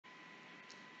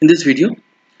In this video,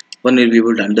 one will be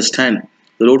able to understand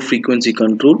the load frequency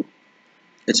control,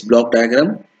 its block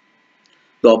diagram,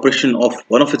 the operation of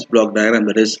one of its block diagram,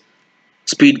 that is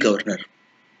speed governor.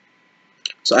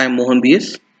 So I am Mohan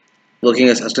BS, working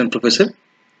as assistant professor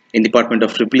in Department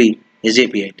of EEE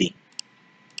SJPIT.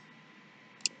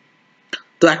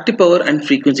 The active power and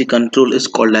frequency control is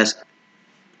called as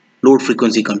load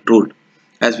frequency control.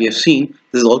 As we have seen,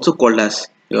 this is also called as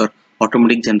your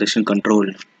automatic generation control.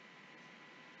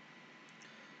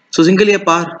 So singly a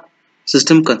power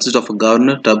system consists of a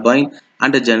governor, turbine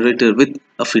and a generator with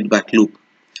a feedback loop.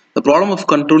 The problem of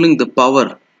controlling the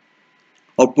power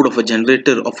output of a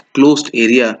generator of a closed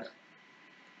area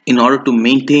in order to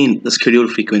maintain the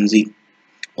scheduled frequency.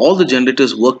 All the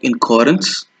generators work in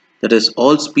coherence, that is,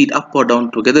 all speed up or down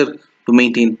together to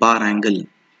maintain power angle.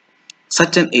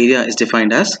 Such an area is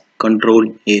defined as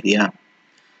control area.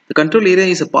 The control area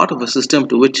is a part of a system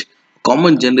to which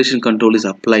common generation control is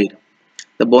applied.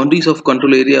 The boundaries of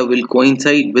control area will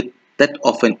coincide with that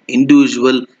of an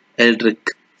individual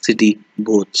electricity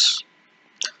boards.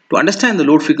 To understand the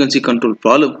load frequency control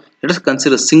problem, let us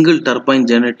consider a single turbine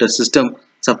generator system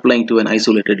supplying to an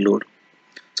isolated load.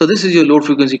 So this is your load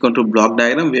frequency control block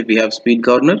diagram, where we have speed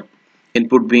governor,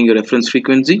 input being your reference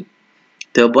frequency,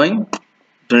 turbine,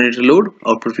 generator load,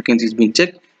 output frequency is being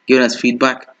checked, given as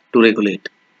feedback to regulate.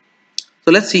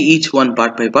 So let's see each one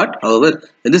part by part. However,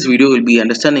 in this video we'll be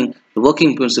understanding the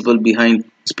working principle behind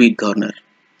speed governor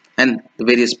and the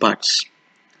various parts.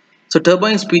 So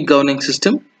turbine speed governing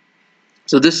system.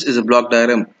 So this is a block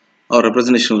diagram or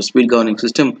representation of a speed governing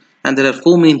system, and there are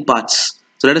four main parts.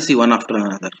 So let us see one after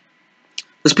another.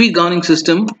 The speed governing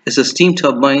system is a steam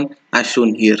turbine as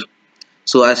shown here.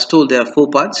 So as told, there are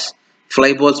four parts: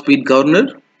 flyball speed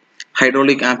governor,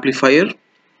 hydraulic amplifier,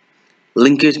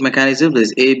 linkage mechanism, there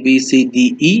is A, B, C,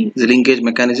 D, E, the linkage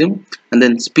mechanism, and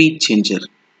then speed changer.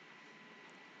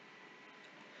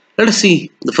 Let us see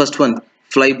the first one,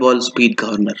 flyball speed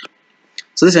governor.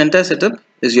 So this entire setup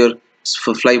is your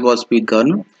flyball speed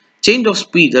governor. Change of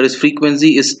speed, that is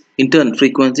frequency, is in turn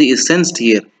frequency is sensed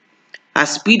here.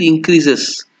 As speed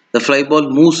increases, the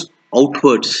flyball moves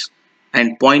outwards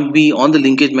and point B on the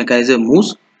linkage mechanism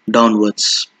moves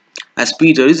downwards. As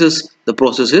speed reduces, the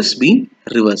process is being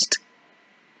reversed.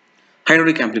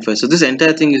 Hydraulic amplifier. So this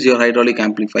entire thing is your hydraulic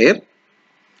amplifier.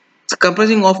 It's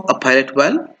comprising of a pilot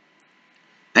valve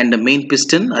and a main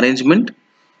piston arrangement.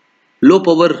 Low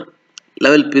power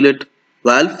level pilot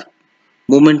valve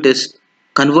movement is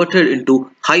converted into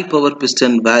high power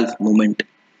piston valve movement.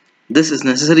 This is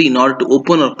necessary in order to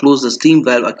open or close the steam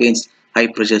valve against high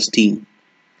pressure steam.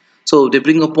 So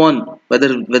depending upon whether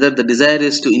the desire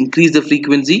is to increase the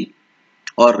frequency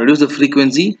or reduce the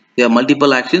frequency, there are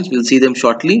multiple actions. We'll see them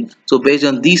shortly. So based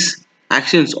on these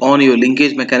actions on your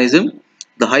linkage mechanism,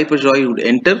 the high pressure oil would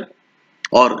enter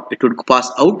or it would pass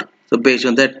out. So based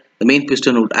on that, the main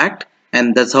piston would act,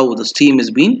 and that's how the steam is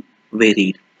being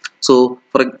varied. So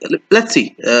let's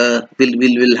see,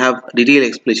 we'll have detailed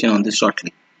explanation on this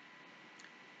shortly.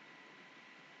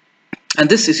 And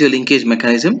this is your linkage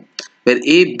mechanism, where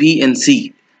A, B and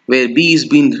C, where B is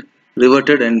being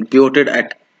reverted and pivoted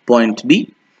at point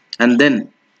B, and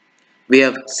then we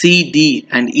have C, D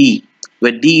and E,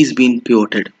 where D is being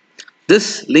pivoted.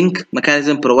 This link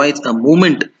mechanism provides a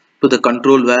movement to the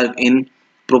control valve in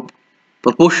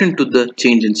proportion to the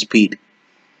change in speed.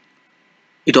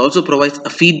 It also provides a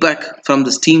feedback from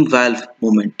the steam valve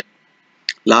movement.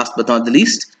 Last but not the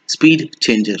least, speed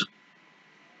changer.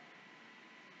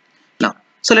 Now,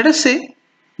 so let us say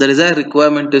the desired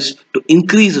requirement is to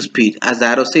increase the speed. As the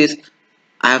arrow says,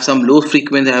 I have some low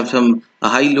frequency, I have a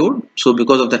high load. So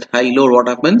because of that high load, what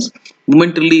happens?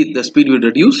 Momentarily the speed will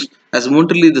reduce. As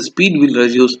momentarily the speed will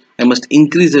reduce, I must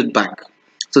increase it back.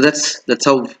 So that's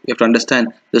how you have to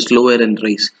understand this lower and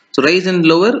rise. So rise and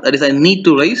lower, that is I need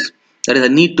to rise, that is I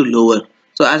need to lower.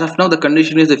 So as of now the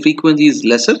condition is the frequency is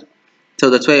lesser.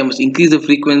 So that's why I must increase the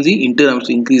frequency, in turn I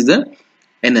must increase the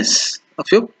NS of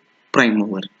your prime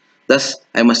mover. Thus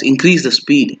I must increase the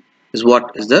speed is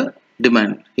what is the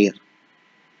demand here.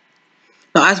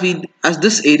 Now as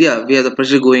this area where the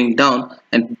pressure going down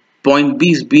and point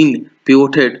B is being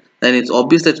pivoted, then it's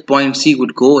obvious that point C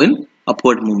would go in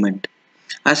upward movement.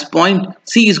 As point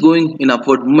C is going in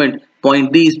upward movement,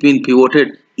 point D is being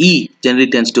pivoted, E generally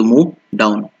tends to move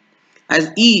down.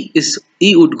 As E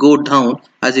would go down,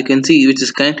 as you can see, which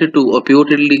is connected to or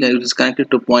pivotedly which is connected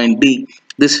to point D,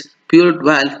 this pivot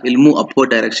valve will move upward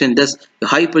direction. Thus the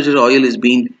high pressure oil is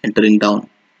being entering down.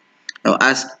 Now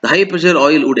as the high pressure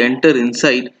oil would enter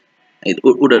inside, it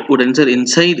would enter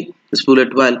inside this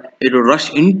pivot valve, it would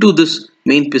rush into this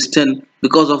main piston.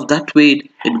 Because of that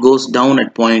weight, it goes down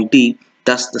at point D.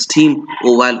 Thus, the steam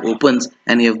valve opens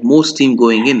and you have more steam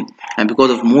going in, and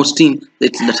because of more steam, the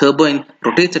turbine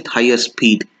rotates at higher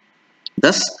speed.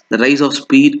 Thus, the rise of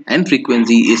speed and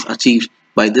frequency is achieved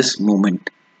by this movement.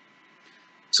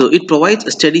 So, it provides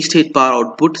a steady state power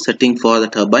output setting for the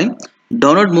turbine.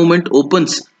 Downward movement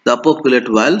opens the upper pilot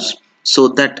valves so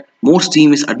that more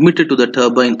steam is admitted to the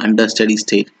turbine under steady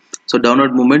state. So,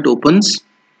 downward movement opens.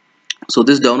 So,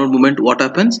 this downward movement, what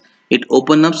happens? It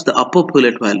opens up the upper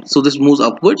pilot valve. So, this moves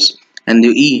upwards and the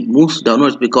E moves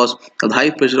downwards because of the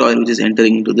high pressure oil which is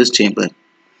entering into this chamber.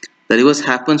 The reverse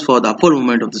happens for the upper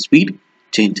movement of the speed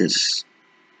changes.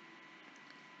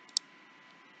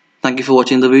 Thank you for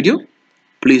watching the video.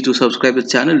 Please do subscribe to the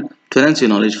channel to enhance your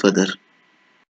knowledge further.